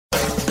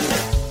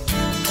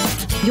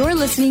You're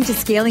listening to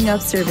Scaling Up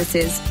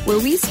Services, where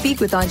we speak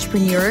with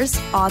entrepreneurs,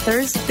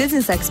 authors,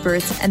 business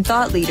experts, and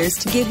thought leaders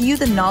to give you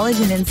the knowledge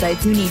and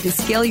insights you need to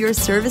scale your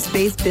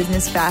service-based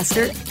business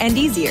faster and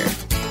easier.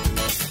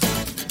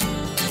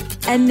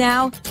 And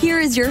now,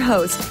 here is your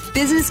host,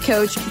 business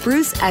coach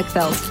Bruce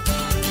Eckfeldt.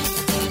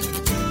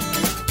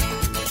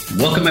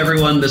 Welcome,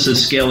 everyone. This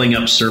is Scaling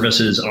Up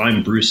Services.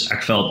 I'm Bruce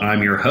Eckfeldt.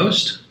 I'm your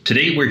host.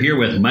 Today, we're here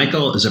with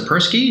Michael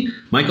Zapersky.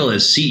 Michael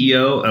is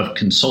CEO of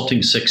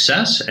Consulting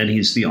Success, and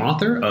he's the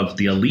author of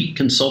The Elite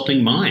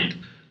Consulting Mind.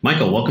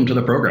 Michael, welcome to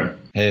the program.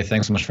 Hey,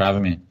 thanks so much for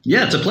having me.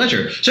 Yeah, it's a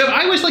pleasure. So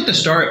I always like to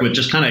start with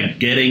just kind of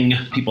getting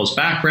people's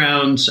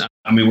backgrounds.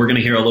 I mean, we're going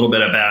to hear a little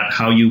bit about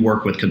how you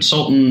work with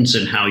consultants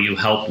and how you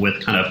help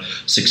with kind of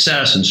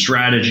success and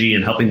strategy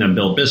and helping them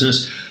build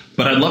business.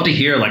 But I'd love to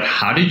hear,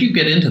 how did you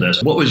get into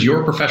this? What was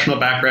your professional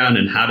background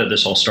and how did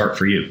this all start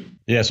for you?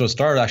 Yeah, so it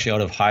started actually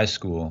out of high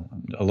school,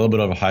 a little bit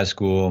out of high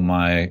school.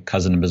 My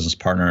cousin and business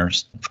partner,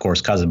 of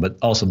course cousin, but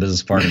also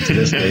business partner to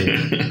this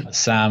day,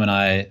 Sam and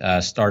I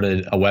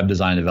started a web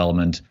design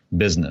development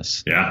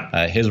business.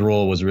 Yeah. His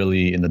role was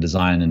really in the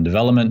design and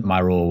development.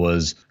 My role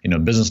was,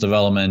 business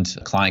development,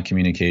 client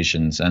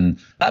communications. And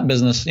that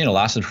business,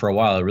 lasted for a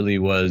while. It really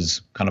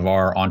was kind of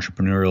our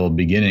entrepreneurial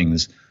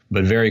beginnings,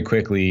 but very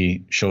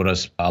quickly showed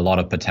us a lot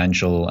of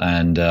potential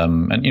and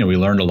we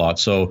learned a lot.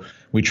 So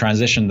we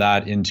transitioned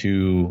that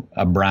into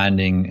a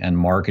branding and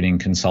marketing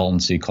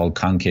consultancy called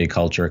Kankei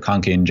Culture.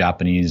 Kankei in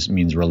Japanese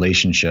means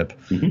relationship.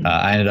 Mm-hmm.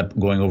 I ended up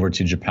going over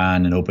to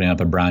Japan and opening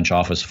up a branch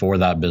office for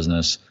that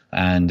business.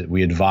 And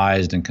we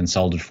advised and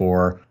consulted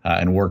for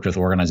and worked with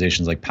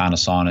organizations like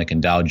Panasonic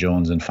and Dow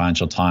Jones and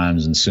Financial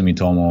Times and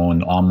Sumitomo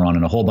and Omron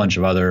and a whole bunch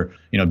of other,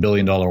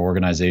 billion-dollar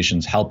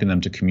organizations, helping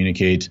them to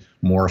communicate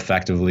more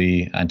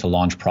effectively and to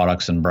launch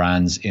products and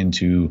brands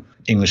into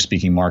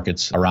English-speaking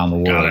markets around the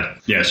world. Got it.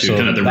 Yeah, so you're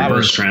kind of the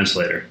reverse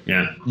translator.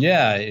 Yeah.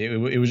 Yeah,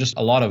 it was just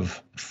a lot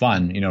of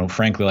fun.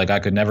 Frankly, I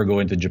could never go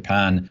into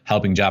Japan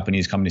helping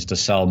Japanese companies to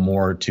sell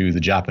more to the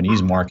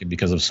Japanese market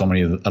because of so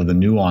many of the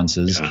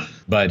nuances. Yeah.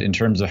 But in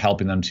terms of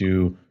helping them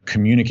to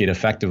communicate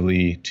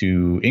effectively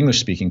to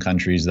English-speaking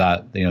countries,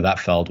 that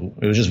felt,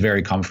 it was just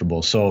very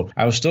comfortable. So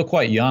I was still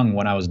quite young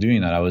when I was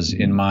doing that. I was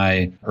in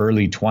my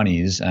early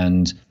 20s,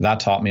 and that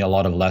taught me a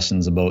lot of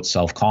lessons about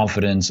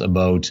self-confidence,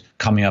 about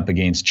coming up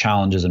against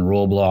challenges and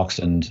roadblocks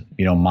and,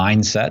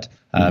 mindset.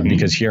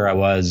 Because here I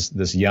was,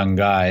 this young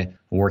guy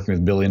working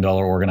with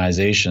billion-dollar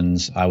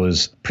organizations. I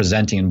was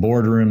presenting in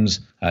boardrooms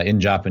in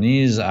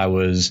Japanese. I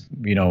was,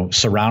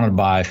 surrounded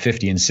by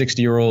 50 and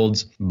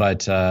 60-year-olds,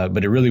 but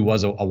it really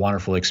was a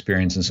wonderful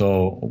experience. And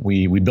so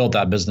we built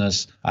that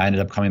business. I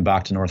ended up coming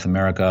back to North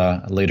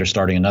America, later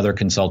starting another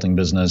consulting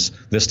business,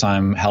 this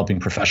time helping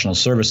professional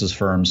services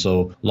firms,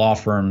 so law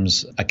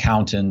firms,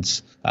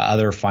 accountants,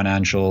 other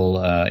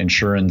financial,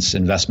 insurance,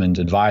 investment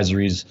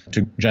advisories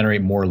to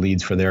generate more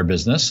leads for their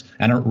business.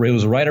 And it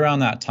was right around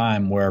that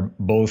time where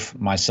both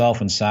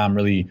myself and Sam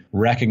really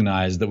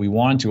recognized that we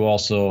wanted to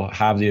also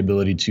have the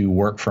ability to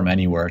work from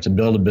anywhere, to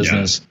build a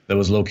business that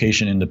was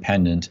location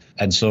independent.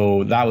 And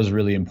so that was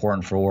really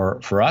important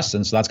for us.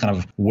 And so that's kind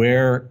of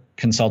where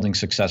Consulting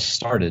Success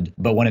started.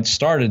 But when it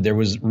started, there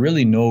was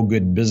really no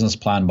good business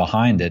plan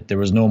behind it. There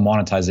was no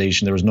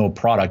monetization. There was no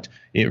product.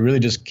 It really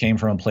just came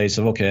from a place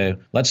of, okay,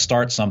 let's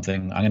start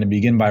something. I'm going to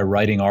begin by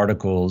writing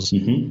articles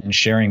and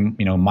sharing,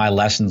 my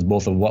lessons,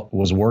 both of what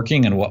was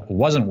working and what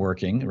wasn't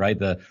working, right?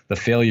 The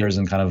failures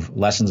and kind of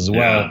lessons as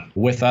well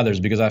with others,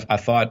 because I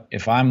thought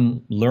if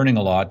I'm learning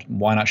a lot,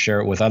 why not share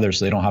it with others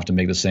so they don't have to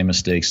make the same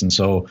mistakes? And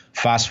so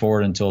fast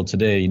forward until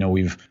today,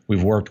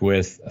 we've worked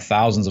with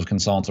thousands of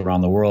consultants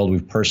around the world.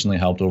 We've personally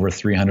helped over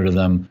 300 of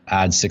them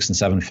add 6 and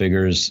 7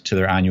 figures to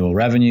their annual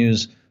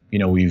revenues.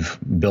 We've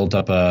built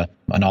up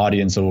an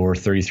audience of over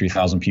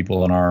 33,000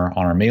 people on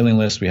our mailing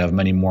list. We have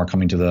many more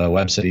coming to the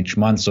website each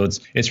month. So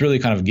it's really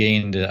kind of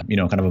gained,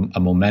 kind of a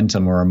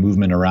momentum or a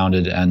movement around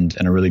it and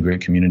a really great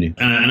community.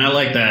 And I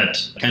like that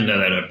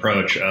that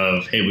approach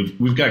of, hey,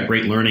 we've got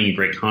great learning and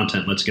great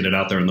content. Let's get it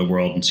out there in the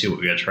world and see what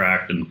we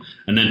attract and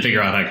then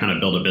figure out how to kind of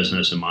build a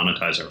business and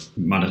monetize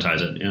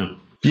it. Yeah.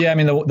 Yeah, I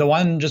mean, the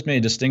one just made a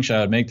distinction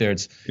I would make there.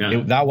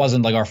 That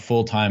wasn't like our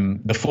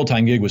full-time. The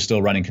full-time gig was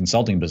still running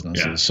consulting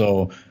businesses. Yeah.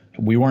 So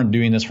we weren't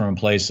doing this from a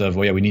place of,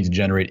 we need to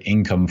generate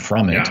income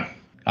from it. Yeah.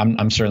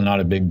 I'm certainly not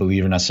a big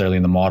believer necessarily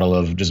in the model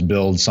of just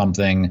build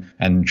something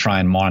and try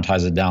and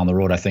monetize it down the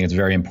road. I think it's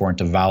very important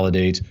to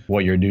validate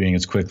what you're doing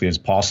as quickly as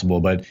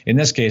possible. But in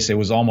this case, it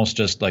was almost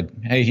just like,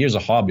 hey, here's a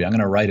hobby. I'm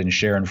going to write and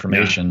share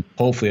information. Yeah.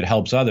 Hopefully it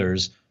helps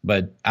others.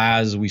 But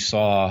as we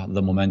saw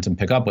the momentum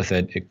pick up with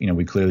it,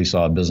 we clearly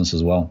saw a business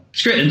as well.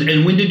 That's great.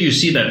 And when did you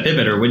see that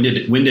pivot, or when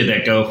did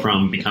that go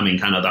from becoming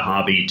kind of the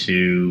hobby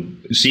to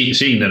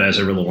seeing that as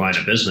a real line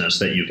of business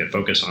that you could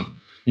focus on?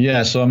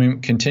 Yeah, so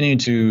continue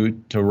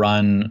to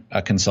run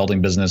a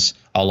consulting business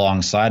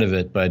alongside of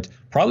it, but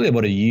probably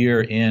about a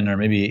year in, or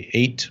maybe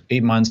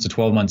 8 months to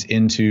 12 months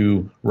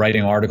into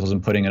writing articles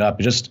and putting it up,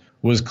 it just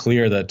was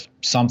clear that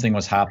something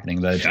was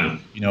happening, that,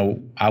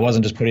 I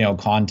wasn't just putting out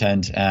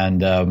content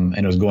and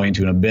it was going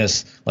to an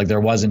abyss. Like, there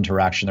was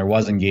interaction, there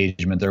was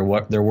engagement, there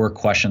were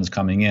questions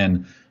coming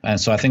in. And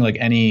so I think, like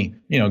any,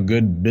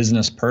 good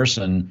business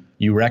person,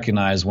 you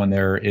recognize when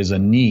there is a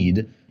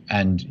need,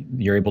 and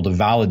you're able to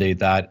validate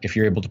that. If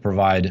you're able to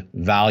provide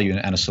value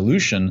and a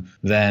solution,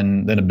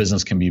 then a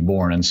business can be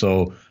born. And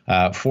so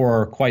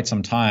for quite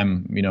some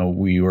time,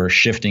 we were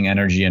shifting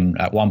energy, and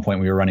at one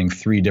point we were running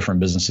 3 different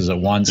businesses at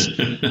once.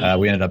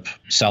 We ended up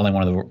selling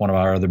one of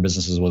our other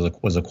businesses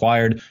was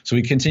acquired. So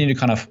we continue to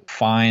kind of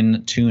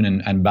fine tune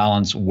and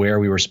balance where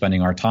we were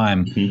spending our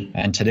time. Mm-hmm.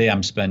 And today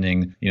I'm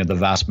spending the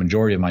vast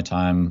majority of my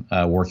time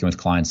working with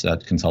clients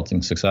at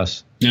Consulting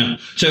Success. Yeah.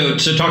 So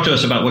talk to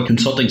us about what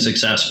Consulting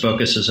Success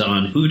focuses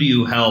on. Who do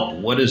you help?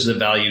 What is the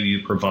value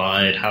you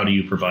provide? How do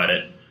you provide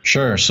it?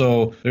 Sure.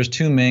 So there's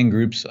 2 main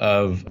groups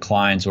of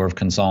clients or of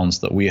consultants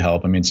that we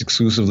help. I mean, it's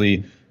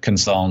exclusively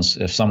consultants.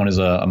 If someone is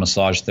a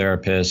massage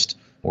therapist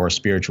or a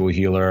spiritual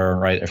healer,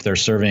 right? If they're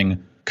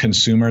serving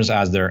consumers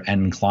as their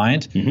end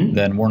client,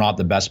 then we're not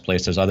the best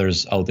place. There's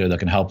others out there that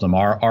can help them.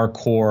 Our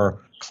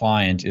core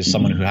client is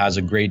someone who has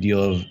a great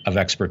deal of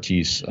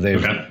expertise.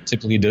 They've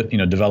typically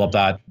developed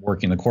that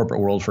working in the corporate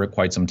world for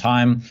quite some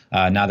time.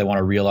 Now they want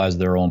to realize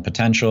their own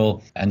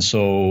potential. And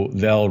so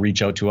they'll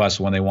reach out to us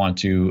when they want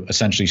to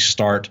essentially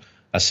start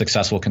a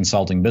successful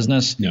consulting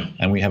business. Yeah.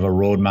 And we have a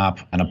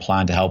roadmap and a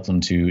plan to help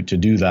them to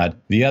do that.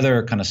 The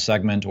other kind of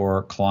segment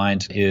or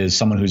client is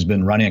someone who's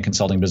been running a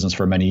consulting business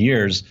for many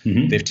years.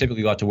 They've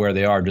typically got to where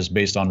they are just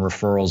based on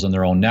referrals in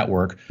their own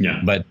network.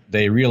 Yeah. But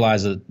they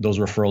realize that those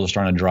referrals are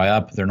starting to dry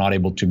up. They're not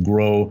able to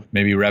grow.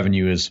 Maybe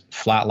revenue is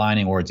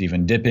flatlining or it's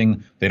even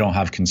dipping. They don't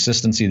have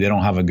consistency. They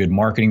don't have a good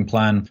marketing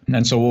plan.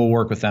 And so we'll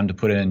work with them to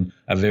put in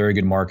a very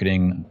good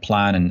marketing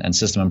plan and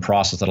system and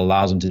process that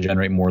allows them to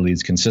generate more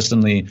leads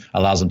consistently,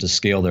 allows them to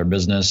scale their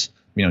business,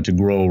 to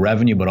grow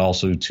revenue, but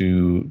also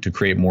to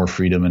create more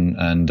freedom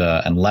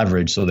and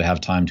leverage so they have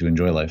time to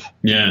enjoy life.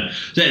 Yeah.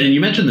 And you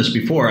mentioned this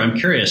before. I'm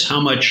curious, how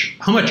much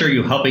are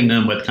you helping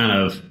them with kind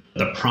of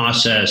the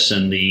process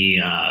and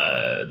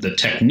the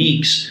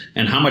techniques,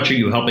 and how much are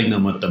you helping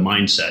them with the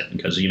mindset?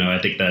 Because, I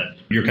think that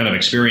your kind of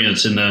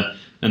experience in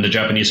the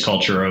Japanese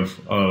culture of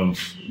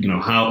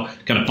how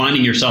kind of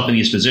finding yourself in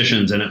these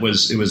positions, and it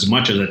was as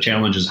much as a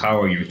challenge as how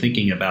are you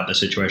thinking about the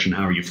situation,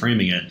 how are you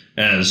framing it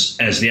as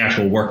the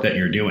actual work that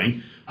you're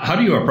doing. How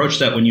do you approach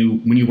that when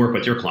you work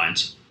with your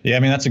clients? Yeah, I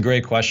mean, that's a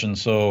great question.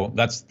 So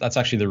that's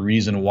actually the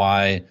reason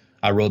why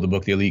I wrote the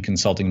book, The Elite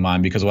Consulting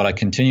Mind, because what I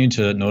continue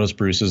to notice,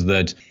 Bruce, is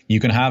that you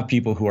can have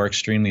people who are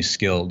extremely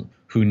skilled,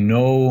 who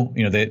know,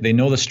 they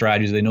know the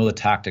strategies, they know the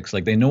tactics,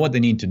 like they know what they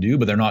need to do,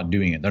 but they're not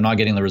doing it. They're not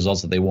getting the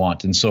results that they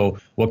want. And so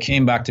what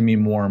came back to me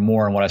more and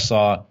more, and what I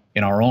saw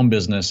in our own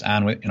business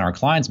and in our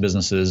clients'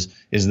 businesses,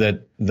 is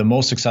that the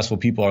most successful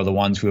people are the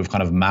ones who have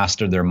kind of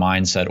mastered their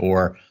mindset,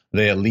 or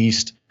they at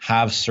least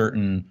have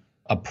certain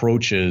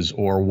approaches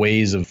or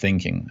ways of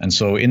thinking. And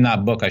so in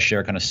that book, I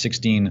share kind of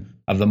 16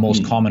 of the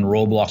most common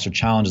roadblocks or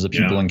challenges that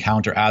people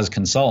encounter as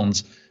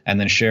consultants, and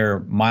then share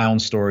my own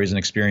stories and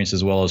experiences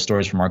as well as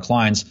stories from our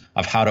clients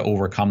of how to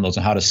overcome those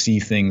and how to see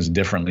things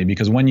differently.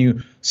 Because when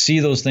you see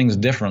those things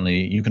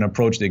differently, you can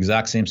approach the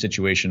exact same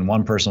situation.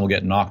 One person will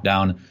get knocked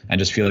down and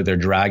just feel like they're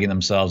dragging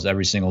themselves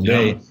every single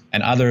day. Yeah.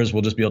 And others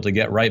will just be able to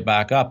get right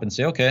back up and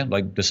say, okay,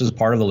 like this is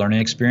part of the learning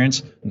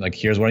experience. Like,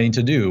 here's what I need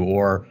to do.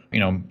 Or,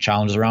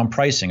 challenges around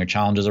pricing or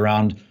challenges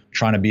around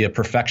trying to be a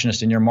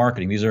perfectionist in your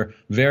marketing. These are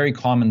very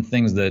common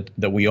things that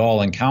we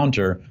all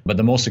encounter, but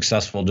the most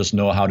successful just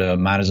know how to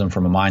manage them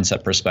from a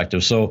mindset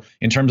perspective. So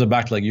in terms of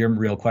back to like your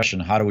real question,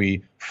 how do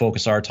we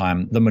focus our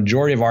time? The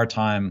majority of our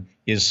time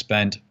is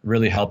spent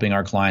really helping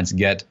our clients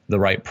get the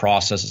right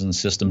processes and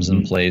systems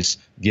in place,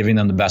 giving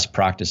them the best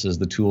practices,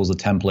 the tools, the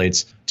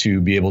templates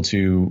to be able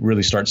to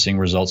really start seeing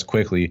results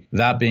quickly.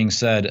 That being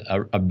said,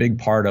 a big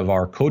part of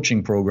our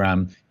coaching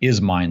program is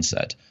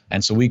mindset.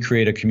 And so we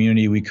create a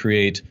community, we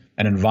create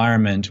an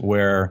environment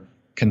where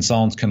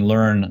consultants can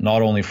learn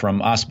not only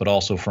from us, but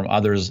also from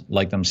others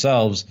like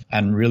themselves,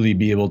 and really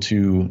be able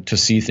to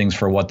see things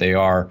for what they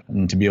are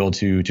and to be able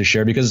to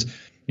share. Because,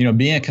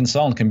 being a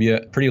consultant can be a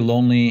pretty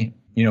lonely,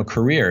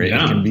 career.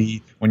 Yeah. It can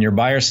be when you're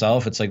by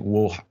yourself, it's like,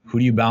 well, who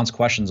do you bounce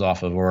questions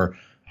off of? Or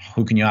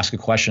who can you ask a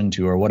question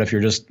to? Or what if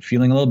you're just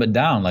feeling a little bit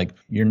down? Like,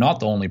 you're not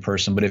the only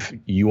person, but if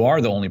you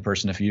are the only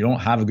person, if you don't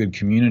have a good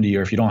community,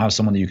 or if you don't have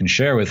someone that you can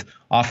share with,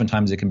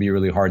 oftentimes it can be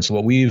really hard. So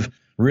what we've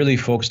really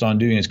focused on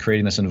doing is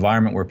creating this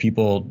environment where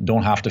people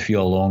don't have to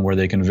feel alone, where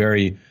they can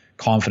very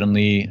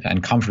confidently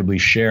and comfortably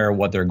share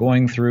what they're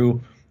going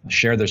through,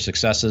 share their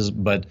successes.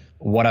 But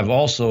what I've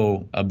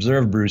also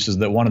observed, Bruce, is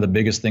that one of the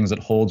biggest things that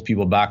holds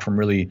people back from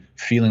really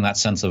feeling that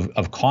sense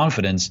of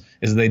confidence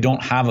is they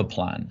don't have a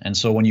plan. And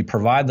so when you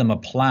provide them a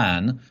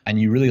plan and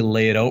you really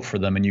lay it out for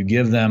them and you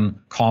give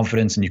them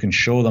confidence and you can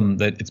show them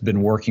that it's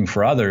been working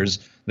for others,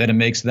 then it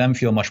makes them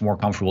feel much more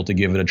comfortable to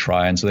give it a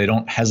try. And so they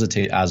don't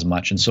hesitate as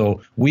much. And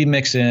so we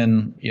mix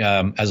in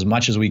as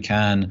much as we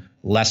can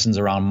lessons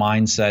around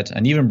mindset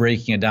and even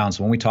breaking it down.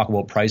 So when we talk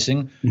about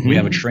pricing, we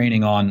have a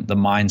training on the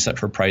mindset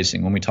for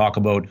pricing. When we talk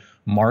about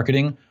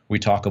marketing, we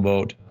talk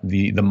about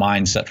the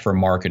mindset for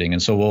marketing.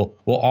 And so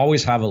we'll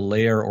always have a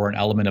layer or an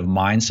element of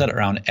mindset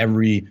around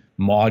every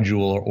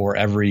module or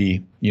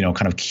every,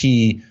 kind of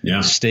key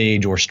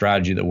stage or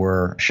strategy that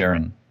we're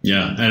sharing.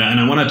 Yeah, and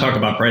I want to talk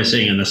about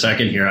pricing in a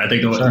second here. I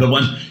think the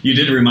one, you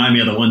did remind me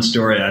of the one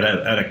story. I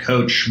had a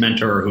coach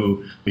mentor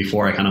who,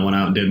 before I kind of went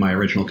out and did my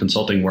original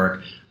consulting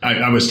work,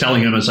 I was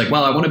telling him, it's like,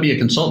 well, I want to be a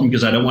consultant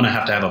because I don't want to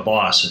have a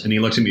boss. And he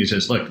looks at me and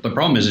says, look, the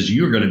problem is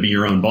you're going to be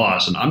your own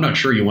boss, and I'm not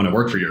sure you want to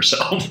work for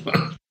yourself.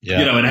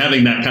 And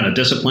having that kind of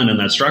discipline and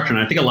that structure.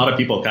 And I think a lot of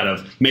people kind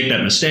of make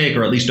that mistake,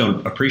 or at least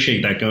don't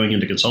appreciate that going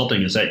into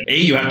consulting, is that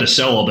you have to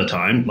sell all the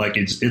time. Like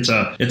it's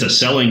a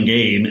selling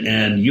game,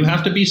 and you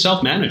have to be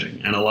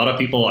self-managing. And a lot of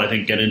people, I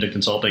think, get into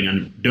consulting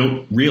and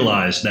don't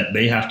realize that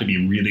they have to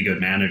be really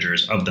good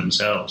managers of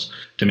themselves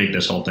to make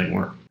this whole thing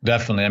work.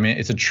 Definitely. I mean,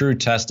 it's a true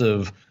test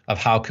of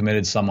how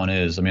committed someone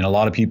is. I mean, a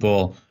lot of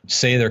people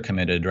say they're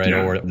committed, right?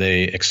 Yeah. Or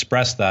they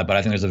express that, but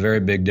I think there's a very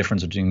big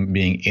difference between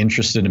being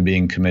interested and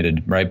being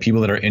committed, right?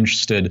 People that are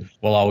interested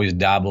will always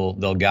dabble.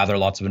 They'll gather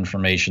lots of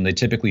information. They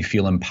typically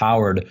feel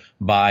empowered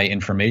by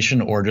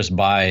information or just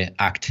by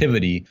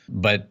activity.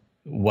 But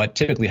what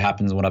typically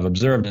happens, what I've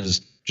observed,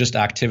 is just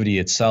activity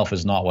itself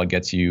is not what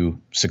gets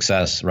you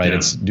success, right? Yeah.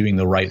 It's doing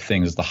the right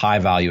things, the high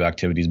value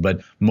activities.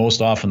 But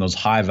most often those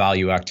high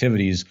value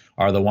activities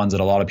are the ones that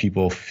a lot of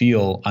people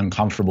feel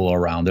uncomfortable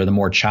around. They're the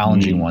more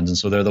challenging ones. And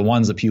so they're the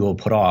ones that people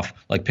put off,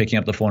 like picking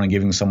up the phone and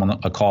giving someone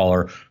a call,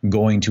 or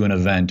going to an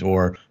event,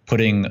 or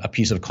putting a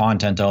piece of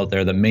content out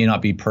there that may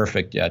not be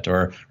perfect yet,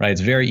 or right.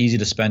 It's very easy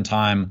to spend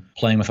time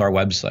playing with our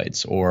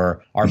websites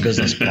or our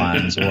business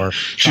plans, or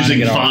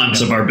choosing fonts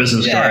of our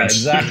business cards.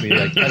 Exactly.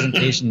 Like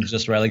presentations,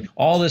 just right. Like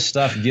all this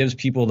stuff gives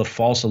people the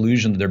false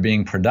illusion that they're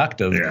being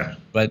productive,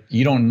 but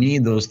you don't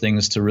need those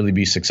things to really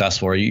be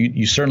successful, or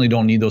you certainly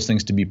don't need those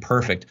things to be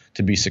perfect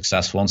to be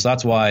successful. And so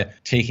that's why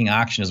taking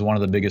action is one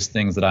of the biggest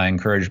things that I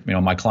encourage.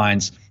 My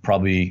clients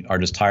probably are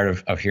just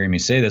tired of hearing me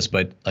say this,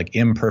 but like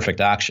imperfect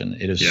action,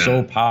 it is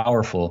so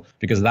powerful,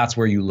 because that's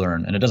where you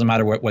learn. And it doesn't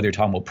matter whether you're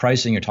talking about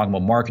pricing, you're talking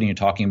about marketing, you're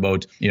talking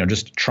about,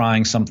 just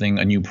trying something,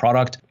 a new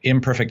product.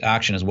 Imperfect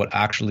action is what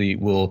actually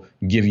will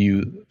give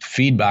you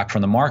feedback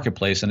from the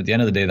marketplace. And at the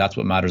end of the day, that's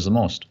what matters the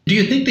most. Do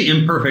you think the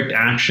imperfect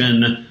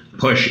action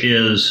push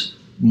is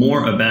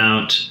more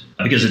about,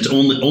 because it's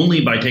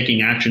only by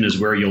taking action is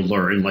where you'll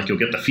learn, like you'll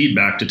get the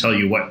feedback to tell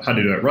you how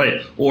to do it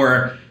right,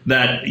 or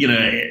that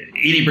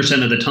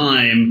 80% of the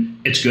time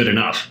it's good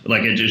enough,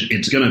 like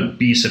it's going to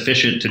be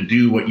sufficient to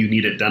do what you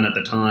need it done at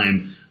the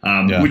time?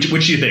 Which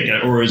do you think,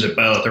 or is it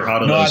both, or how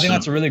do those? No, I think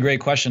that's a really great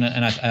question,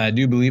 and I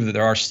do believe that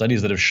there are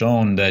studies that have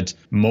shown that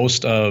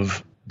most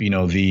of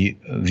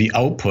the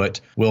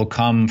output will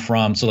come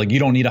from, so like you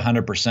don't need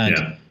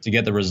 100% to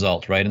get the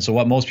result, right? And so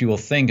what most people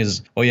think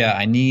is,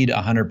 I need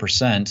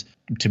 100%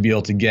 to be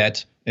able to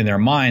get, in their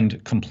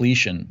mind,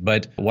 completion.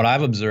 But what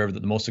I've observed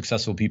that the most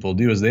successful people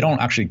do is they don't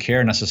actually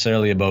care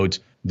necessarily about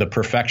the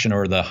perfection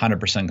or the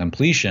 100%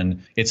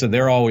 completion. It's that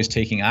they're always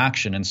taking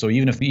action. And so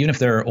even if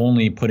they're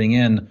only putting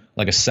in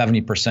like a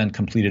 70%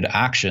 completed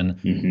action,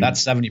 that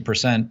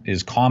 70%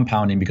 is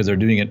compounding because they're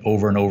doing it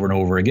over and over and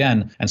over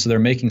again. And so they're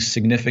making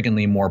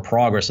significantly more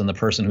progress than the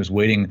person who's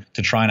waiting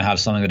to try and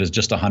have something that is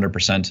just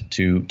 100%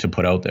 to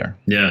put out there.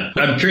 Yeah.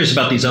 I'm curious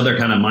about these other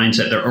kind of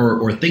mindset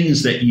or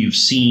things that you've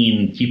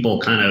seen people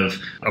kind of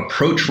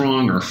approach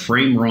wrong or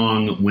frame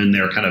wrong when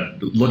they're kind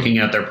of looking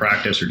at their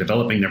practice or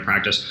developing their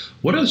practice.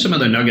 What are some of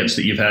the nuggets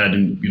that you've had,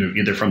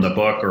 either from the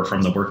book or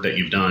from the work that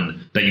you've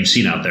done that you've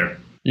seen out there?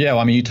 Yeah, well,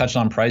 I mean, you touched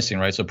on pricing,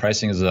 right? So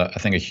pricing is, I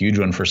think, a huge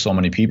one for so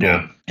many people.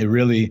 Yeah. It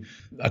really,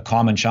 a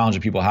common challenge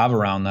that people have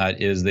around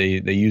that is they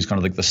use kind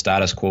of like the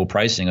status quo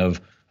pricing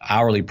of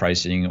hourly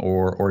pricing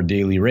or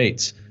daily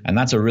rates. And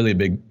that's a really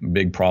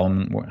big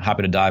problem. We're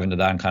happy to dive into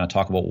that and kind of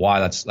talk about why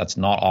that's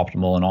not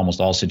optimal in almost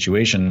all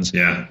situations.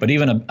 Yeah. But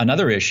even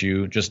another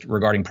issue just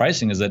regarding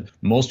pricing is that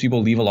most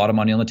people leave a lot of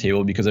money on the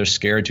table because they're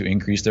scared to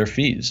increase their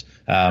fees.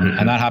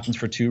 And that happens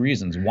for two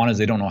reasons. One is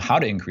they don't know how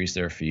to increase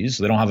their fees.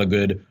 So they don't have a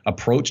good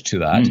approach to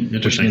that,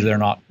 which means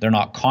they're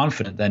not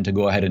confident then to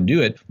go ahead and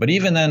do it. But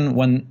even then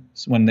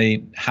when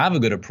they have a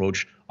good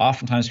approach,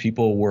 oftentimes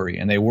people worry,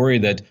 and they worry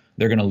that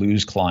they're going to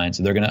lose clients,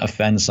 they're going to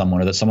offend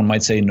someone, or that someone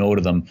might say no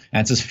to them.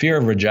 And it's this fear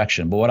of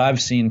rejection. But what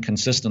I've seen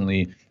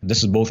consistently,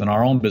 this is both in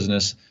our own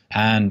business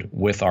and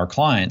with our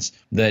clients,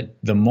 that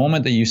the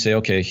moment that you say,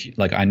 okay,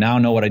 like I now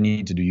know what I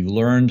need to do, you've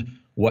learned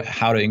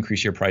how to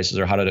increase your prices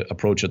or how to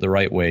approach it the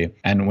right way.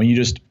 And when you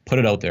just put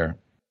it out there,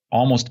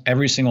 almost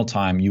every single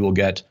time you will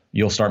get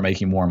you'll start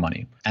making more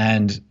money.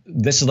 And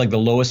this is like the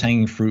lowest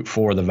hanging fruit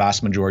for the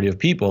vast majority of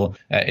people.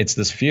 It's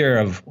this fear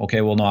of,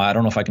 okay, well, no, I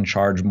don't know if I can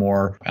charge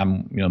more.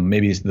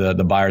 Maybe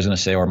the buyer's going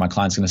to say, or my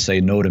client's going to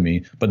say no to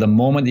me. But the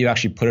moment that you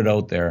actually put it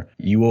out there,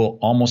 you will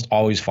almost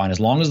always find, as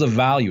long as the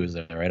value is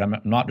there, right? I'm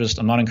not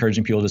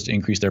encouraging people just to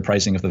increase their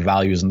pricing if the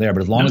value isn't there,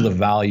 but as long as the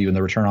value and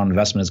the return on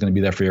investment is going to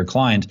be there for your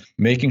client,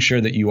 making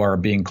sure that you are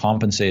being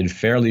compensated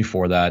fairly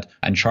for that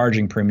and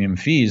charging premium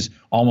fees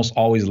almost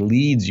always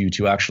leads you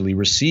to actually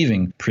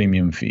receiving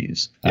premium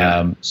fees.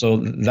 So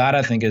that,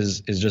 I think,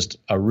 is just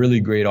a really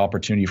great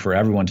opportunity for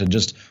everyone to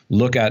just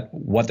look at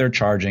what they're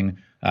charging.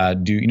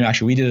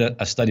 Actually, we did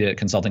a study at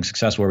Consulting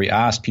Success where we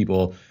asked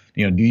people,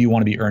 do you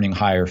want to be earning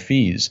higher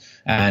fees?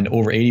 And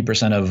over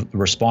 80% of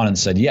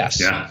respondents said yes.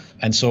 Yeah.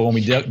 And so when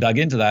we dug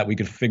into that, we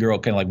could figure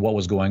out kind of like what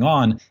was going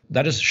on.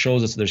 That just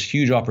shows us there's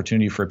huge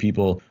opportunity for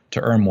people to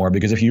earn more,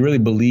 because if you really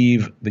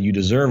believe that you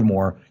deserve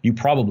more, you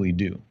probably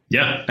do.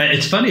 Yeah,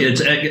 it's funny.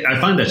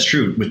 I find that's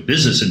true with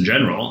business in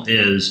general,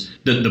 is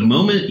that the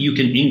moment you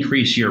can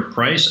increase your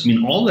price,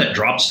 all that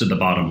drops to the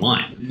bottom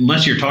line.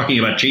 Unless you're talking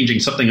about changing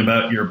something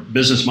about your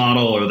business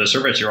model or the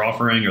service you're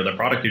offering or the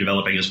product you're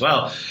developing as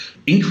well,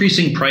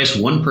 increasing price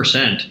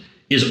 1%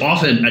 is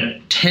often a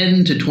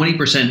 10 to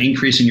 20%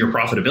 increase in your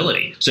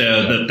profitability.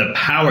 So the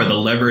power, the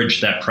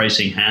leverage that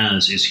pricing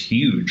has is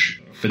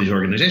huge for these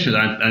organizations.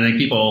 I think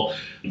people,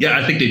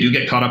 I think they do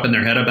get caught up in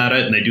their head about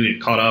it, and they do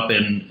get caught up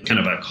in kind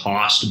of a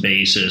cost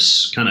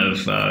basis kind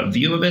of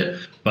view of it.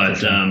 But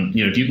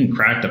if you can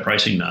crack the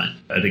pricing nut,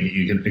 I think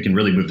it can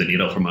really move the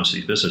needle for most of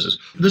these businesses.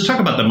 Let's talk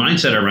about the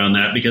mindset around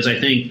that, because I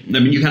think,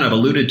 you kind of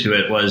alluded to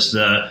it, was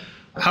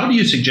how do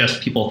you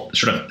suggest people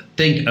sort of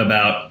think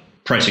about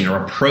pricing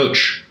or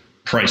approach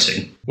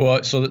pricing?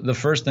 Well, so the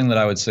first thing that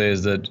I would say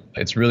is that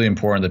it's really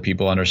important that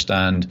people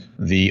understand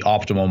the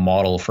optimal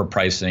model for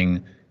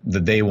pricing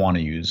that they want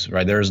to use,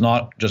 right? There's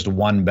not just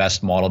one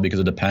best model, because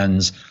it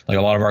depends. Like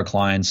a lot of our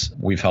clients,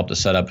 we've helped to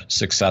set up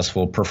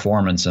successful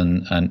performance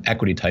and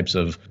equity types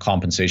of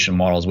compensation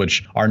models,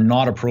 which are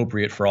not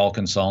appropriate for all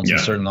consultants, and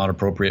certainly not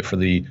appropriate for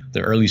the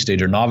early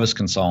stage or novice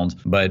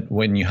consultant. But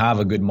when you have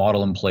a good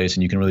model in place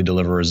and you can really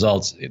deliver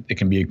results, it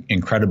can be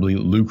incredibly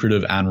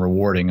lucrative and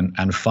rewarding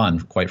and fun,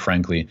 quite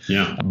frankly.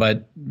 Yeah.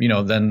 But,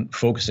 then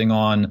focusing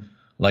on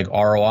like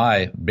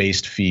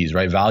ROI-based fees,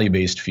 right?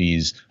 Value-based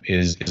fees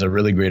is a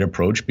really great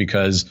approach,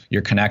 because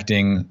you're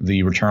connecting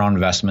the return on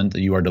investment that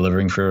you are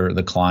delivering for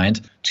the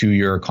client to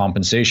your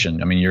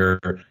compensation.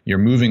 You're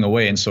moving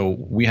away. And so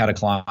we had a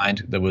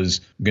client that was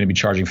going to be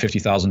charging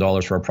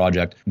 $50,000 for a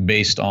project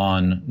based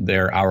on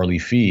their hourly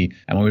fee.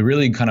 And when we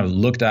really kind of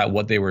looked at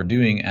what they were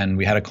doing, and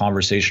we had a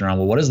conversation around,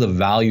 well, what is the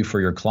value for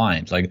your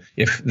client? Like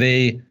if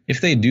they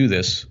do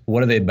this,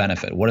 what do they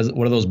benefit? What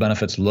do those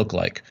benefits look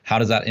like? How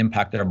does that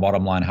impact their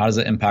bottom line? How does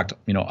it impact,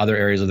 other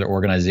areas of their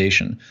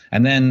organization?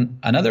 And then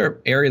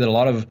another area that a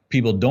lot of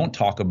people don't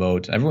talk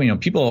about,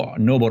 people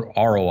know about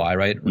ROI,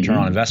 right? Return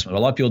on investment. But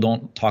a lot of people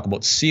don't talk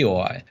about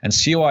COI. And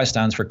COI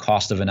stands for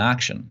cost of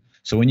inaction.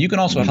 So when you can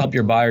also help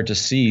your buyer to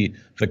see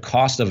the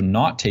cost of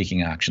not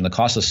taking action, the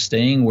cost of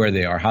staying where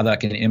they are, how that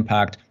can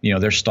impact,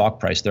 their stock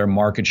price, their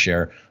market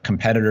share,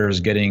 competitors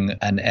getting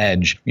an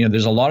edge.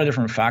 There's a lot of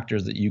different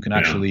factors that you can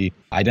actually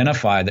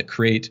identify that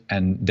create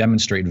and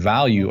demonstrate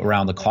value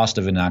around the cost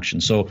of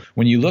inaction. So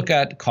when you look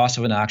at cost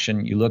of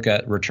inaction, you look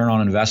at return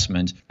on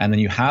investment, and then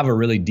you have a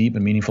really deep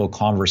and meaningful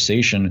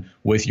conversation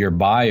with your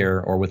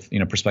buyer or with,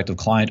 prospective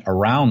client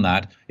around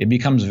that, it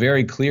becomes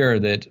very clear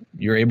that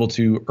you're able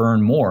to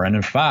earn more. And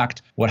in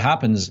fact, what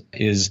happens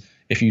is,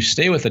 if you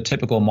stay with a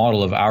typical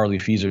model of hourly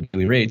fees or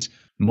daily rates,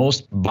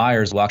 most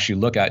buyers will actually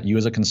look at you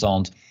as a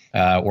consultant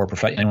or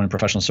anyone in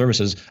professional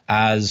services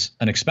as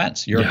an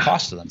expense. You're a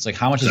cost to them. It's like,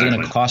 how much is it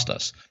going to cost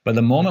us? But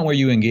the moment where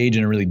you engage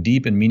in a really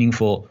deep and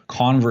meaningful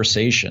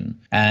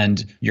conversation,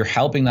 and you're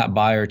helping that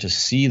buyer to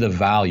see the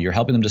value, you're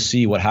helping them to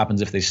see what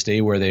happens if they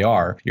stay where they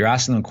are, you're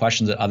asking them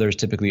questions that others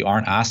typically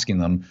aren't asking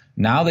them.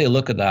 Now they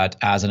look at that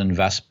as an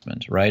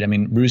investment, right?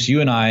 Bruce, you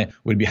and I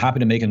would be happy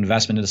to make an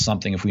investment into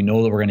something if we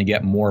know that we're going to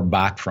get more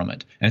back from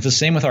it. And it's the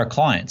same with our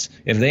clients.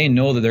 If they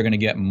know that they're going to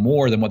get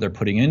more than what they're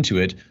putting into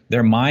it,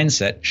 their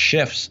mindset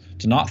shifts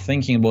to not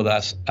thinking about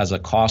that as a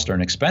cost or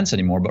an expense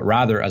anymore, but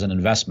rather as an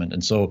investment.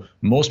 And so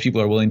most people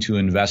are willing to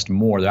invest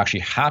more. They're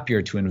actually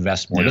happier to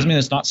invest more. It doesn't mean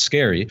it's not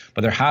scary,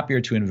 but they're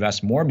happier to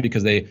invest more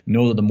because they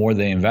know that the more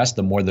they invest,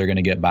 the more they're going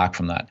to get back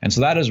from that. And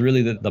so that is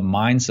really the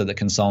mindset that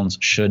consultants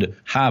should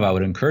have. I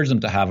would encourage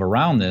them to have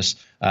around this.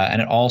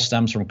 And it all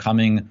stems from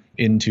coming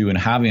into and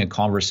having a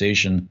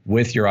conversation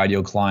with your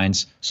ideal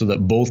clients so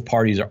that both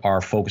parties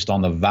are focused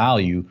on the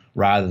value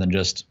rather than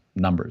just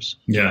numbers.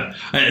 Yeah.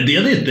 The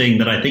other thing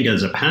that I think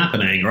ends up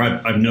happening, or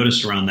I've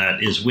noticed around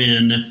that, is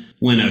when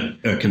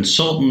a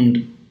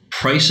consultant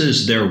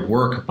prices their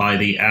work by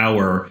the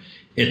hour,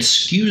 it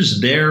skews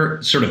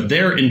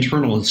their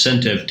internal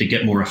incentive to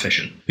get more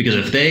efficient. Because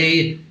if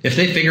they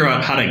figure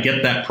out how to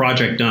get that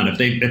project done, if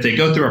they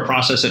go through a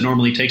process that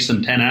normally takes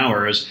them 10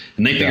 hours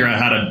and they figure out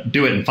how to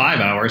do it in 5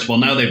 hours, well,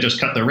 now they've just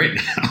cut their rate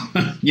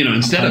now.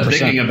 Instead 100%. Of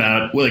thinking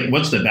about, well, like,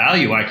 what's the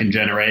value I can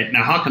generate?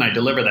 Now, how can I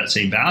deliver that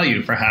same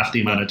value for half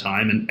the amount of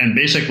time and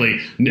basically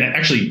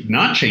actually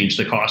not change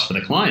the cost for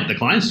the client? The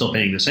client's still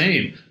paying the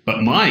same,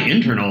 but my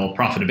internal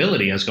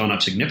profitability has gone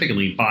up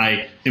significantly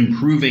by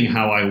improving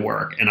how I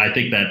work. And I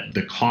think that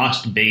the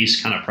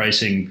cost-based kind of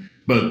pricing,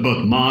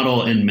 both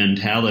model and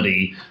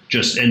mentality,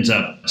 just ends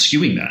up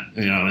skewing that,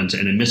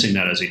 and missing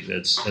that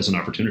as an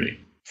opportunity.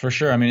 For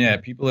sure. I mean, yeah,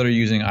 people that are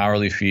using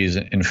hourly fees,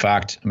 in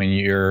fact, I mean,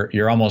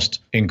 you're almost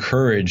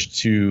encouraged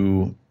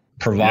to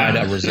provide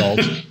a result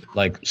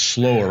like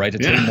slower, right? To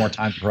take more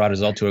time to provide a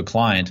result to a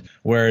client.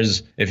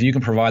 Whereas if you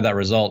can provide that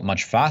result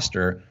much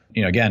faster,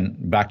 again,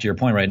 back to your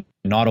point, right?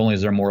 Not only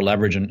is there more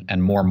leverage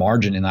and more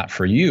margin in that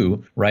for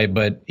you, right?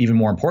 But even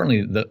more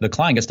importantly, the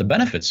client gets to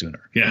benefit sooner.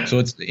 Yeah. So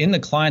it's in the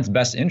client's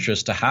best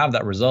interest to have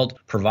that result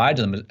provided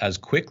to them as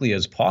quickly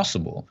as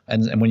possible.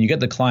 And when you get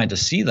the client to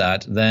see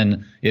that,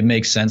 then it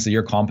makes sense that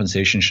your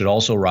compensation should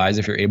also rise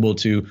if you're able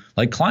to,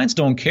 like, clients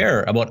don't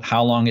care about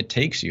how long it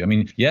takes you. I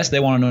mean, yes, they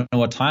want to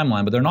know a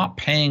timeline, but they're not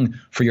paying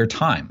for your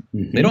time.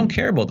 Mm-hmm. They don't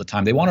care about the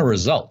time. They want a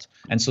result.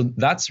 And so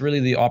that's really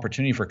the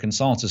opportunity for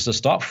consultants, is to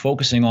stop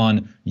focusing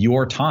on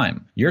your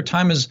time. Your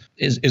time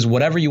is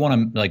whatever you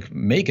want to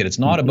make it. It's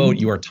not about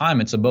your time.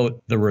 It's about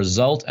the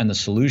result and the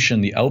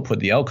solution, the output,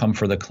 the outcome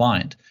for the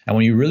client. And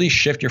when you really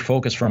shift your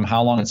focus from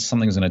how long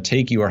something's going to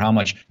take you or how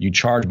much you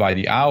charge by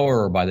the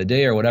hour or by the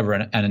day or whatever,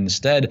 and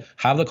instead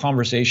have the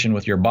conversation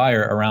with your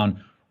buyer around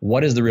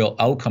what is the real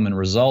outcome and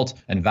result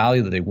and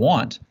value that they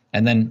want,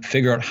 and then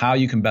figure out how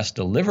you can best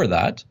deliver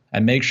that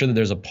and make sure that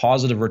there's a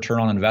positive return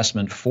on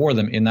investment for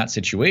them in that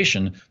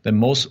situation, then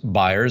most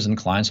buyers and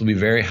clients will be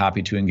very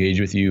happy to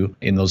engage with you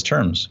in those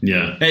terms.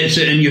 Yeah.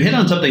 And you hit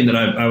on something that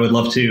I would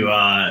love to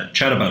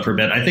chat about for a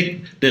bit. I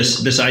think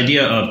this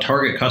idea of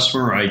target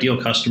customer or ideal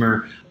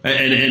customer,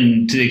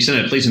 and to the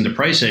extent it plays into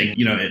pricing,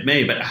 it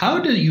may, but how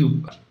do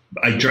you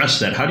address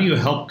that? How do you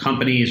help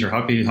companies, or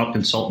how do you help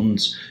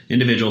consultants,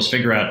 individuals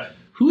figure out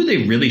who they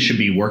really should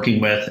be working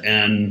with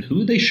and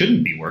who they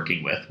shouldn't be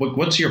working with?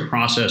 What's your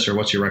process, or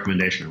what's your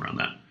recommendation around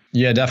that?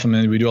 Yeah,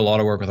 definitely. We do a lot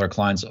of work with our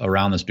clients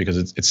around this because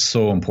it's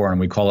so important.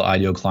 We call it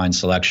ideal client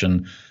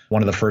selection.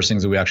 One of the first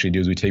things that we actually do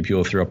is we take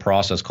people through a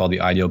process called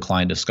the ideal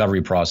client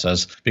discovery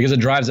process, because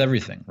it drives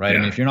everything, right? Yeah. I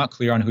mean, if you're not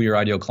clear on who your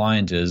ideal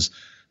client is,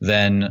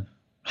 then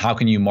how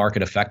can you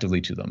market effectively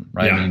to them,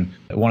 right? Yeah. I mean,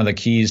 one of the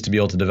keys to be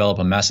able to develop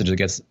a message that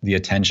gets the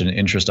attention and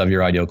interest of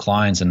your ideal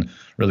clients and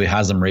really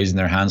has them raising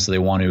their hands so they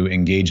want to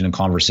engage in a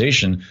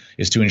conversation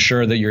is to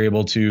ensure that you're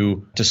able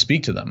to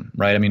speak to them,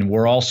 right? I mean,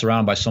 we're all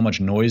surrounded by so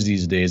much noise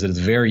these days that it's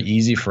very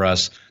easy for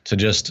us to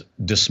just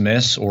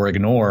dismiss or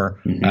ignore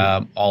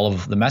all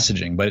of the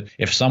messaging. But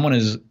if someone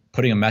is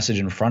putting a message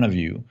in front of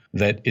you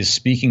that is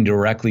speaking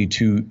directly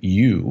to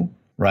you,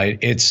 right,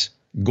 it's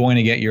going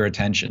to get your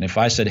attention. If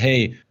I said,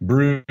 hey,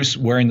 Bruce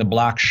wearing the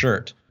black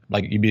shirt,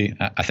 like you'd be,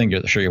 I think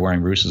the shirt you're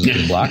wearing, Bruce,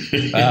 is black,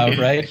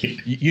 right?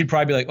 You'd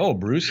probably be like, oh,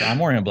 Bruce, I'm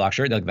wearing a black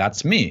shirt. Like,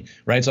 that's me,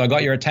 right? So I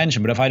got your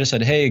attention. But if I just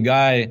said, hey,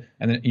 guy,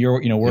 and then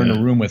we're in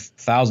a room with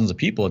thousands of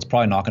people, it's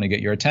probably not going to get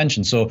your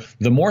attention. So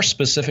the more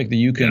specific that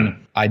you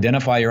can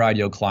identify your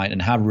ideal client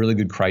and have really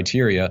good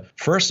criteria,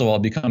 first of all,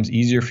 it becomes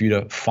easier for you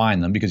to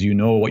find them because you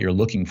know what you're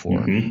looking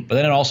for. But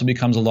then it also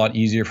becomes a lot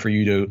easier for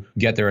you to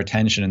get their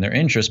attention and their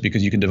interest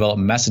because you can develop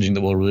messaging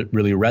that will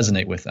really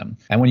resonate with them.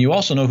 And when you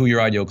also know who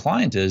your ideal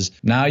client is,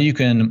 now you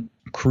can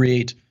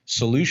create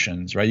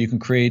solutions, right? You can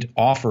create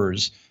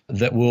offers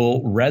that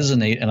will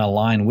resonate and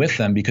align with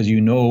them because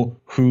you know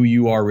who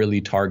you are really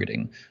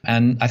targeting.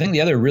 And I think the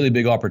other really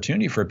big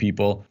opportunity for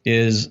people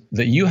is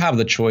that you have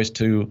the choice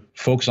to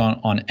focus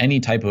on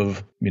any type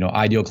of,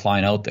 ideal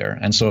client out there.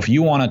 And so if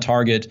you want to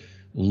target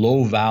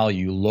low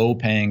value, low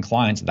paying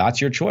clients,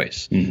 that's your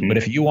choice. But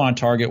if you want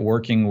to target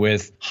working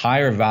with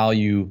higher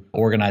value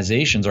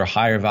organizations or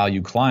higher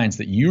value clients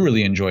that you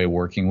really enjoy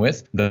working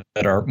with that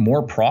are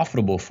more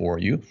profitable for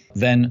you,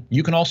 then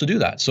you can also do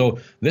that. So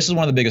this is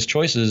one of the biggest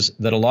choices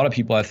that a lot of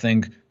people, I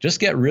think, just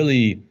get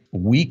really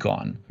weak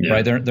on,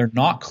 right? They're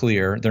not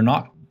clear. They're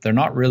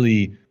not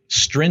really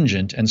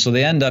stringent. And so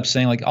they end up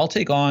saying, like, I'll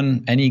take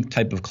on any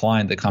type of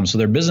client that comes. So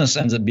their business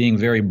ends up being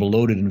very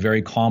bloated and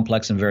very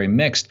complex and very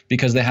mixed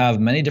because they have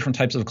many different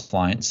types of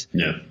clients.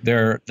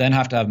 They then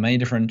have to have many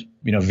different,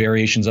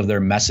 variations of their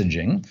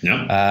messaging,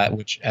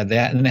 and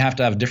they have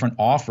to have different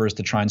offers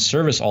to try and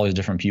service all these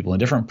different people and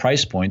different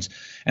price points.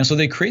 And so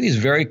they create these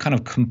very kind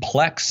of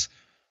complex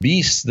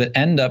beasts that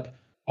end up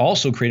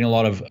also creating a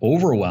lot of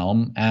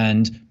overwhelm,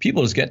 and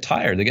people just get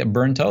tired. They get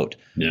burnt out.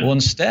 Yeah. Well,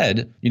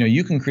 instead,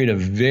 you can create a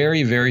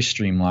very, very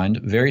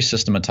streamlined, very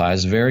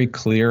systematized, very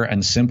clear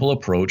and simple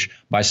approach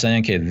by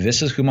saying, okay,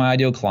 this is who my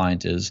ideal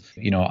client is.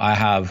 I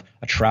have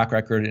a track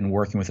record in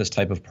working with this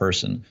type of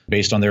person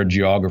based on their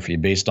geography,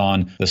 based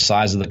on the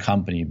size of the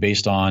company,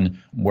 based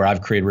on where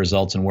I've created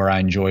results and where I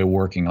enjoy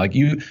working. Like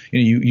you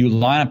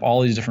line up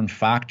all these different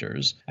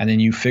factors, and then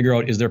you figure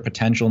out, is there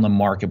potential in the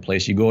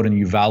marketplace? You go out and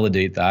you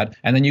validate that,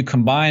 and then you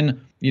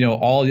combine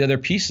all the other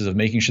pieces of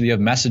making sure that you have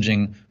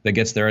messaging that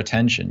gets their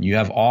attention. You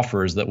have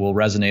offers that will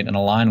resonate and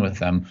align with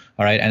them.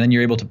 All right. And then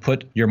you're able to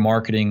put your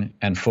marketing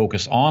and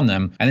focus on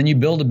them. And then you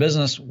build a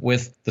business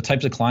with the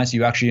types of clients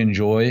you actually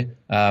enjoy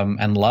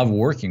and love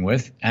working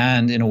with,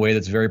 and in a way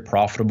that's very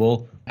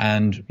profitable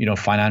and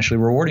financially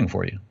rewarding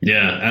for you.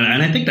 Yeah,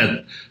 and I think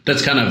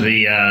that's kind of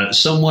the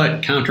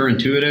somewhat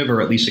counterintuitive,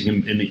 or at least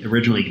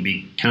originally can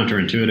be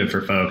counterintuitive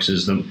for folks,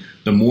 is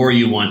the more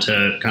you want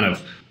to kind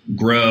of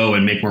grow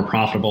and make more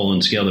profitable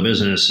and scale the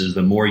business, is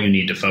the more you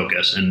need to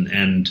focus.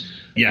 And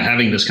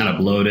having this kind of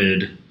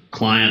bloated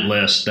client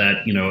list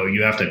that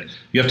you have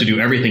to do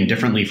everything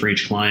differently for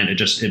each client,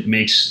 it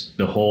makes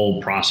the whole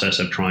process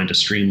of trying to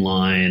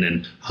streamline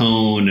and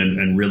hone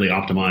and really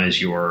optimize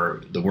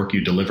the work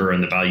you deliver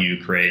and the value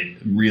you create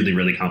really,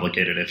 really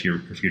complicated if you're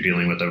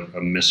dealing with a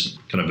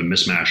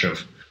mismatch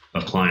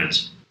of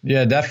clients.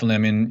 Yeah, definitely. I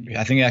mean,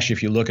 I think actually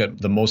if you look at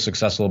the most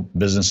successful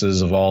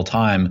businesses of all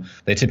time,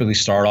 they typically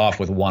start off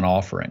with one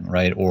offering,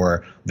 right?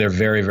 Or they're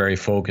very, very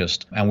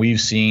focused. And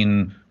we've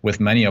seen with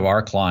many of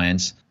our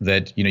clients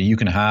that, you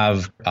can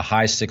have a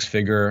high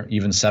 6-figure,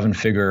 even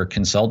 7-figure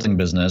consulting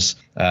business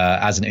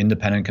as an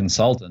independent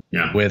consultant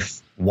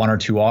with 1 or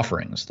 2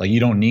 offerings. Like, you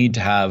don't need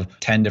to have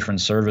 10 different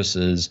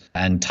services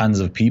and tons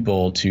of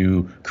people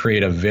to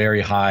create a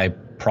very high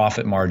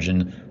profit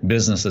margin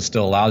business that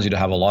still allows you to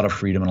have a lot of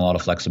freedom and a lot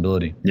of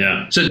flexibility.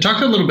 Yeah. So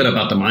talk a little bit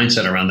about the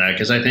mindset around that,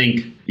 because I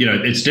think,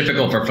 it's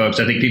difficult for folks.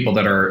 I think people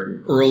that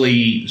are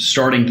early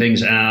starting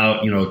things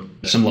out,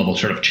 some level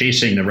sort of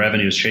chasing the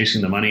revenues,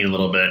 chasing the money a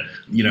little bit,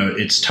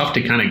 it's tough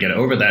to kind of get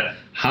over that.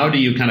 How do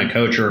you kind of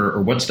coach,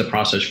 or what's the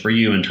process for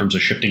you in terms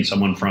of shifting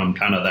someone from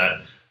kind of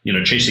that,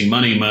 chasing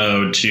money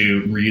mode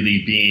to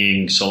really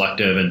being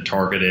selective and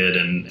targeted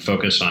and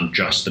focused on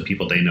just the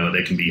people they know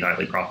they can be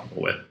highly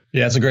profitable with?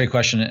 Yeah, it's a great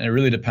question. And it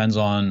really depends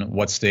on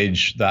what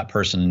stage that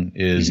person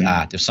is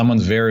at. If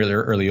someone's very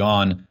early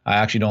on, I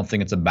actually don't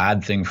think it's a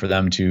bad thing for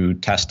them to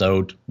test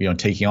out,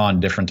 taking on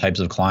different types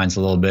of clients a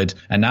little bit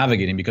and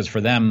navigating, because for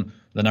them,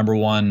 the number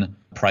one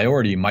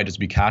priority might just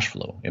be cash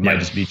flow. It might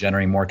just be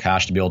generating more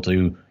cash to be able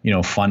to,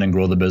 fund and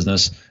grow the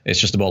business. It's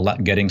just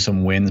about getting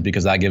some wins,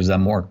 because that gives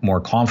them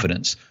more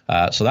confidence.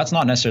 So that's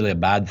not necessarily a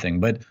bad thing,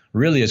 but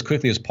really as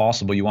quickly as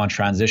possible, you want to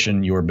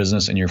transition your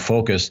business and your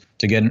focus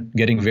to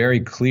getting very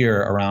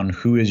clear around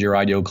who is your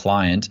ideal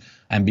client,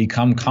 and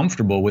become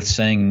comfortable with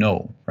saying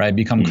no, right?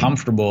 Become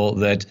comfortable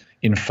that,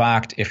 in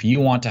fact, if you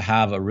want to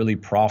have a really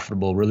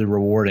profitable, really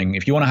rewarding,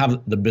 if you want to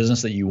have the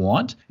business that you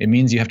want, it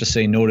means you have to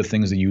say no to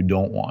things that you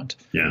don't want,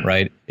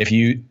 right? If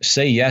you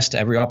say yes to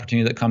every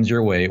opportunity that comes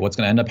your way, what's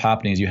going to end up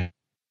happening is you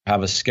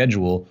have a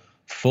schedule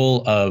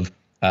full of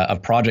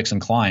projects and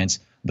clients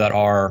that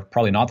are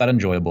probably not that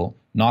enjoyable,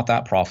 not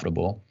that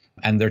profitable,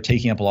 and they're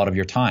taking up a lot of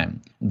your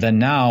time. Then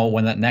now,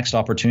 when that next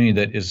opportunity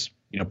that is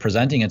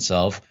presenting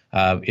itself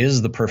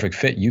is the perfect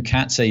fit, you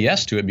can't say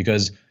yes to it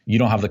because you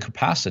don't have the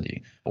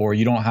capacity, or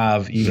you don't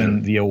have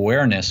even the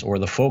awareness or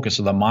the focus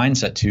or the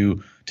mindset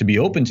to be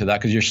open to that,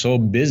 because you're so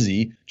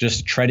busy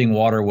just treading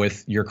water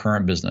with your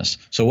current business.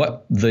 So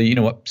what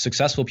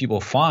successful people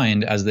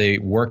find as they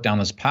work down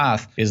this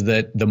path is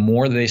that the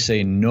more they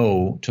say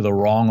no to the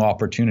wrong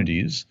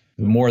opportunities,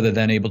 the more they're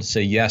then able to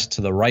say yes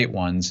to the right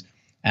ones.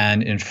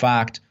 And in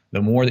fact,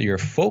 the more that you're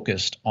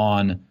focused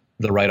on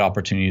the right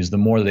opportunities, the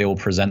more they will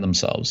present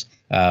themselves.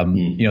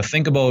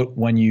 Think about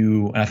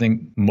and I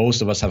think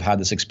most of us have had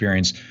this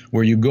experience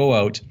where you go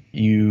out,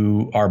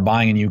 you are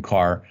buying a new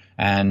car,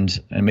 and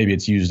maybe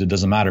it's used, it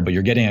doesn't matter, but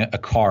you're getting a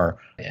car.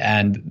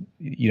 And,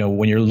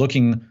 when you're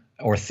looking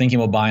or thinking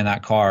about buying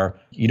that car,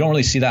 you don't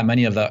really see that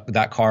many of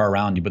that car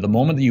around you. But the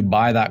moment that you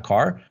buy that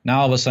car,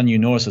 now all of a sudden you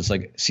notice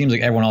it seems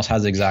like everyone else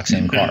has the exact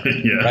same car,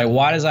 right?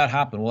 Why does that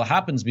happen? Well, it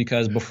happens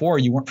because before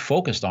you weren't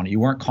focused on it. You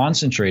weren't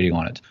concentrating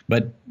on it.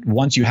 But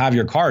once you have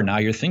your car, now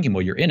you're thinking,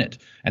 well, you're in it.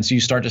 And so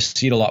you start to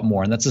see it a lot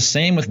more. And that's the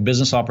same with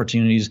business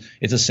opportunities.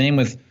 It's the same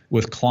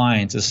with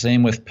clients. It's the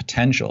same with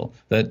potential.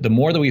 That the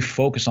more that we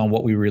focus on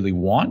what we really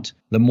want,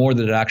 the more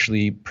that it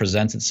actually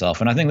presents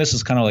itself. And I think this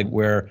is kind of like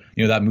where,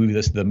 that movie,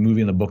 the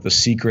movie in the book, The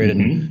Secret,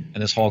 and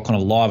this whole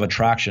kind of law of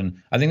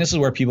attraction. I think this is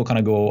where people kind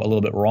of go a little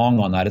bit wrong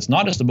on that. It's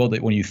not just about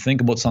that when you think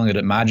about something that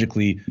it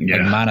magically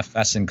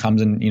manifests and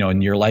comes in,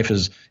 and your life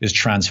is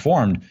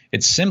transformed.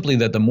 It's simply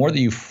that the more that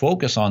you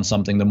focus on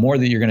something, the more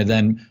that you're going to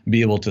then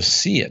be able to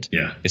see it.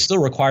 Yeah. It still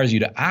requires you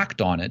to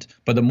act on it,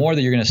 but the more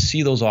that you're going to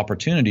see those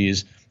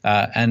opportunities,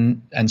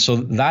 and so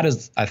that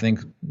is, I think,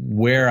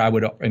 where I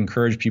would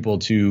encourage people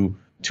to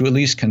to at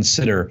least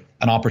consider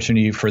an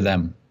opportunity for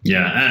them.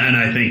 Yeah, and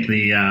I think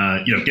the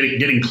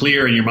getting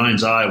clear in your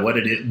mind's eye what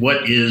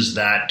is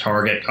that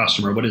target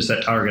customer, what is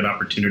that target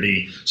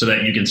opportunity, so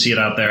that you can see it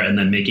out there, and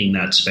then making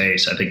that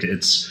space. I think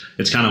it's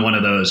kind of one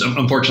of those.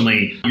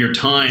 Unfortunately, your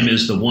time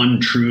is the one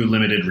true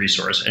limited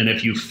resource, and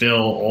if you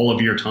fill all of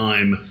your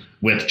time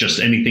with just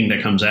anything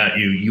that comes at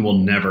you, you will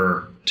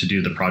never to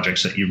do the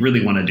projects that you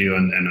really want to do,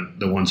 and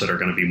the ones that are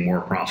going to be more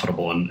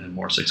profitable and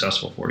more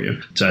successful for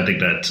you. So I think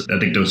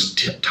those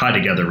tie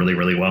together really,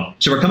 really well.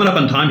 So we're coming up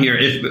on time here.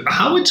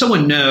 How would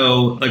someone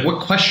know, like, what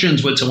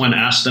questions would someone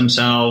ask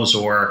themselves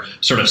or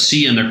sort of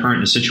see in their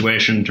current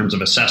situation in terms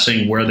of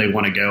assessing where they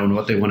want to go and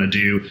what they want to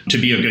do to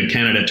be a good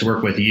candidate to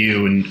work with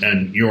you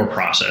and your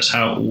process?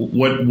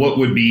 What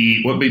would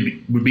be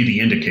the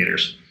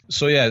indicators?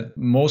 So yeah,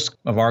 most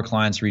of our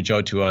clients reach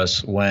out to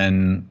us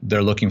when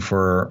they're looking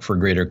for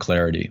greater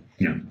clarity.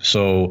 Yeah.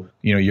 So,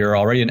 you're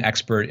already an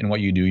expert in what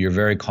you do. You're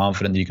very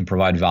confident that you can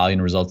provide value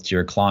and results to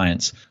your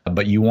clients,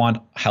 but you want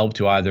help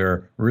to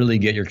either really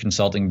get your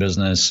consulting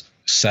business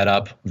set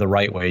up the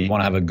right way. You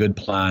want to have a good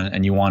plan,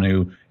 and you want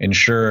to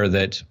ensure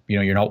that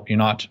you're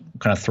not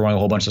kind of throwing a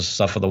whole bunch of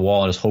stuff at the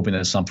wall and just hoping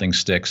that something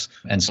sticks.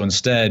 And so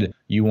instead,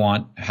 you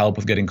want help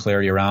with getting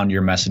clarity around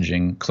your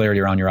messaging, clarity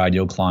around your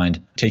ideal client,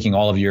 taking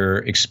all of your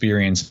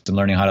experience and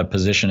learning how to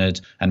position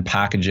it and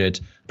package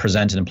it,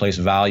 present it and place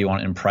value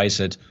on it and price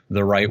it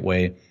the right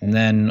way. And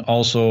then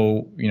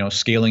also,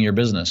 scaling your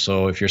business.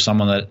 So if you're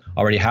someone that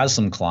already has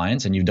some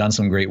clients and you've done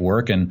some great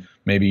work, and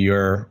maybe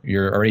you're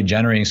already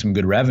generating some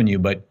good revenue,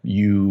 but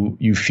you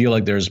feel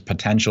like there's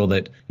potential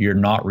that you're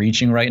not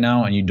reaching right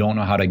now, and you don't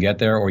know how to get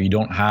there, or you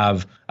don't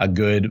have a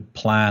good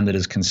plan that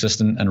is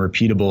consistent and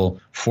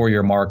repeatable for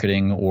your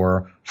marketing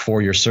or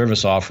for your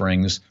service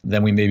offerings,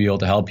 then we may be able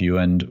to help you.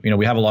 And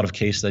we have a lot of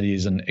case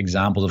studies and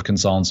examples of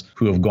consultants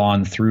who have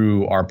gone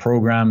through our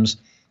programs.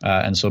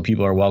 And so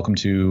people are welcome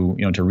to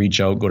reach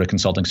out, go to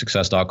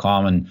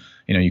consultingsuccess.com, and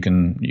you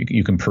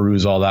can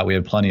peruse all that. We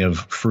have plenty of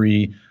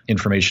free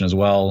information as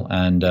well,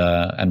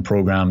 and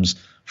programs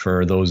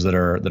for those that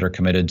are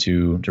committed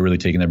to really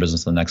taking their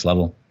business to the next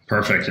level.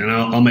 Perfect. And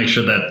I'll make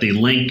sure that the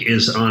link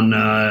is on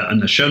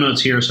the show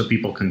notes here so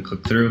people can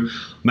click through.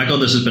 Michael,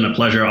 this has been a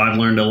pleasure. I've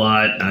learned a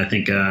lot. I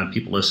think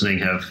people listening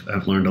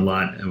have learned a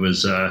lot. It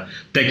was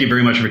thank you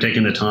very much for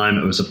taking the time.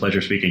 It was a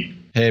pleasure speaking.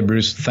 Hey,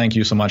 Bruce, thank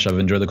you so much. I've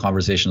enjoyed the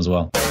conversation as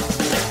well.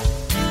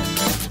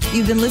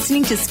 You've been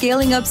listening to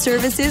Scaling Up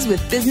Services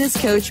with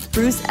business coach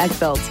Bruce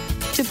Eckfeldt.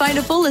 To find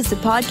a full list of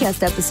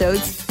podcast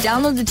episodes,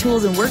 download the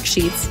tools and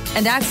worksheets,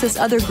 and access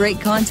other great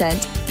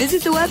content,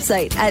 visit the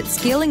website at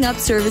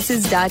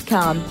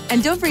scalingupservices.com.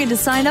 And don't forget to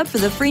sign up for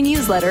the free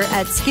newsletter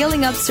at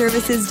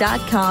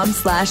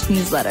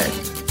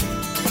scalingupservices.com/newsletter.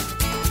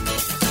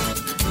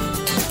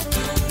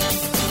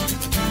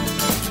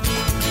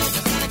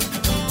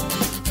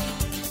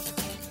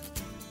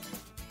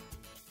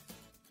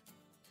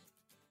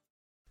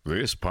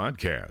 This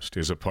podcast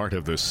is a part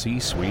of the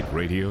C-Suite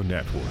Radio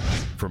Network.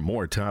 For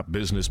more top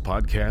business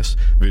podcasts,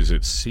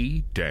 visit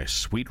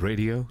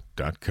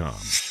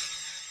c-suiteradio.com.